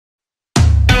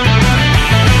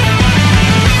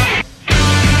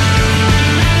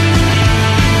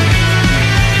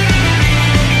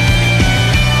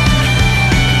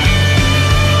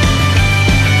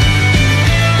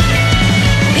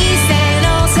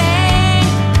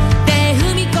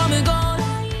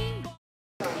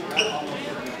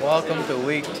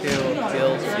week 2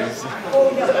 build season.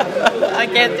 I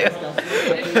can't do it.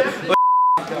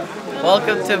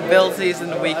 Welcome to build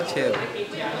season week 2.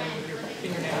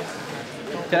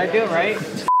 Did I do it right?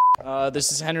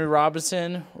 This is Henry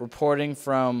Robinson reporting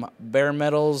from Bare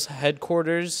Metal's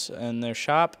headquarters and their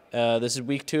shop. This is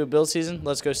week 2 of build season.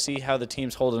 Let's go see how the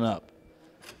team's holding up.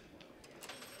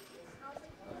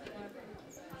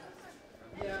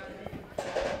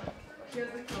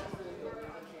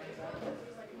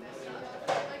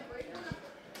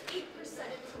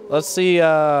 Let's see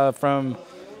from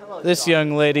this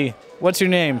young lady. What's your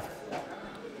name?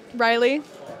 Riley.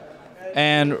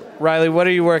 And Riley, what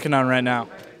are you working on right now?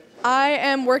 I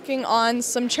am working on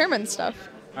some chairman stuff.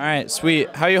 All right,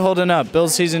 sweet. How you holding up?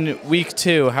 Build season week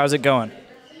 2, how's it going?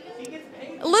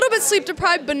 A little bit sleep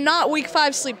deprived, but not week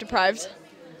 5 sleep deprived.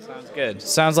 Sounds good.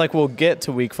 Sounds like we'll get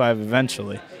to week 5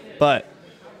 eventually. But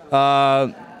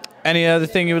any other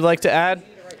thing you would like to add?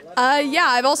 Yeah,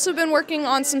 I've also been working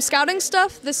on some scouting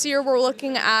stuff. This year we're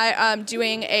looking at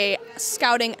doing a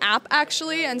scouting app,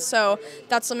 actually, and so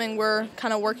that's something we're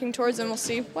kind of working towards, and we'll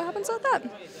see what happens with that.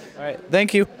 All right,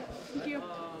 thank you. Thank you.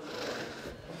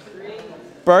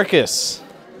 Barkus.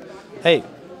 Hey,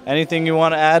 anything you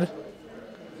want to add?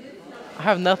 I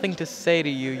have nothing to say to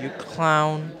you, you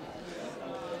clown.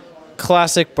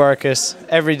 Classic Barkus,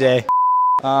 every day.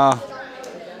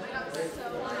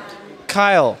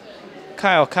 Kyle.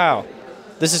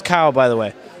 This is Kyle, by the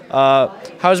way.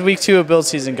 How's week 2 of build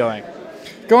season going?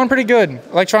 Going pretty good.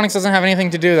 Electronics doesn't have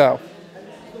anything to do, though.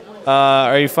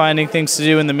 Are you finding things to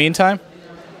do in the meantime?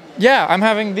 Yeah, I'm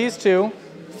having these two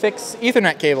fix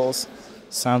Ethernet cables.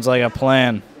 Sounds like a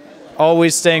plan.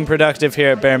 Always staying productive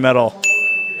here at Bare Metal.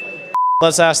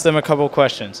 Let's ask them a couple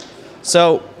questions.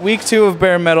 So, week 2 of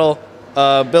Bare Metal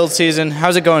build season,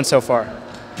 how's it going so far?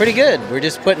 Pretty good. We're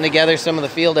just putting together some of the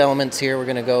field elements here. We're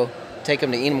going to go take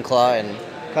them to Enumclaw and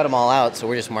cut them all out, so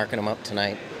we're just marking them up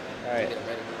tonight. All right.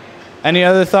 Any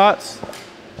other thoughts?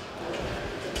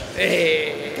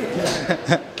 Hey.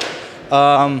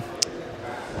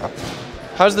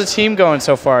 How's the team going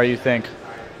so far, you think?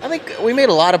 I think we made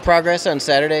a lot of progress on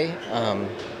Saturday.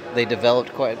 They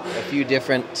developed quite a few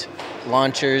different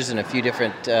launchers and a few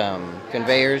different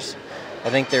conveyors. I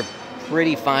think they're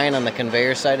pretty fine on the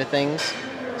conveyor side of things.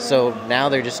 So now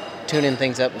they're just tuning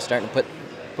things up and starting to put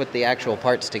the actual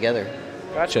parts together.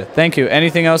 Gotcha. Thank you.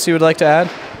 Anything else you would like to add?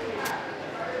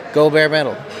 Go Bare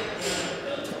Metal.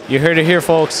 You heard it here,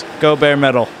 folks. Go Bare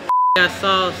Metal. I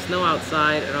saw snow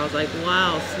outside and I was like,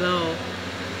 wow, snow.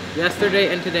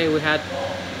 Yesterday and today we had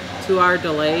 2-hour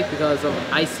delay because of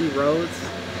icy roads,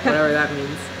 whatever that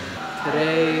means.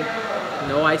 Today,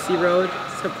 no icy road,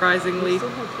 surprisingly.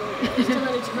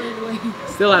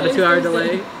 Still had a 2-hour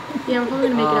delay. Yeah, we're probably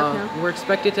gonna make it up now. We're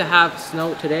expected to have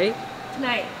snow today.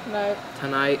 Tonight.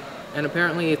 And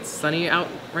apparently it's sunny out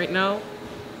right now.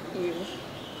 Ew.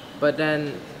 But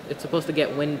then it's supposed to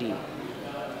get windy.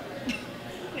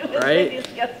 Right?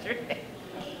 Yesterday.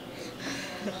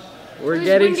 We're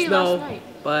getting snow,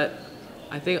 but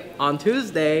I think on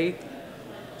Tuesday,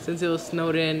 since it was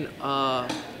snowed in, I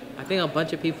think a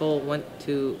bunch of people went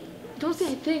to... Don't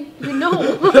say I think. You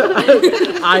know.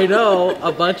 I know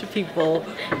a bunch of people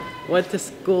went to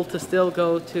school to still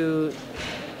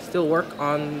work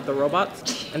on the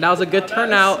robots, and that was a good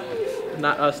turnout.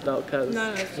 Not us though, because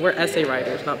we're essay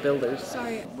writers, not builders.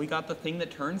 Sorry. We got the thing that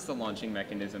turns the launching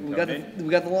mechanism. We got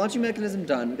the launching mechanism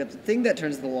done. We got the thing that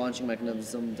turns the launching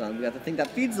mechanism done. We got the thing that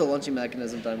feeds the launching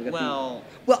mechanism done. Well,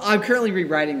 I'm currently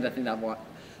rewriting the thing that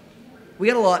we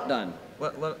got a lot done.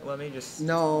 Let me just.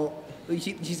 No,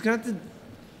 he's gonna have to.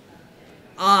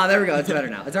 Ah, there we go. It's better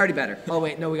now. It's already better. Oh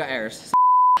wait, no, we got errors.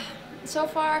 So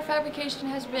far, fabrication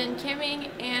has been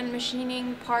kimming and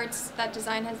machining parts that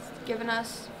design has given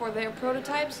us for their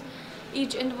prototypes.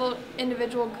 Each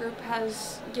individual group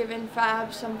has given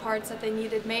Fab some parts that they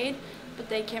needed made, but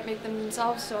they can't make them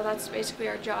themselves, so that's basically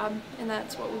our job, and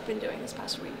that's what we've been doing this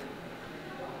past week.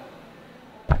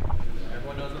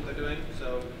 Everyone knows what they're doing,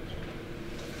 so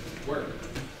work.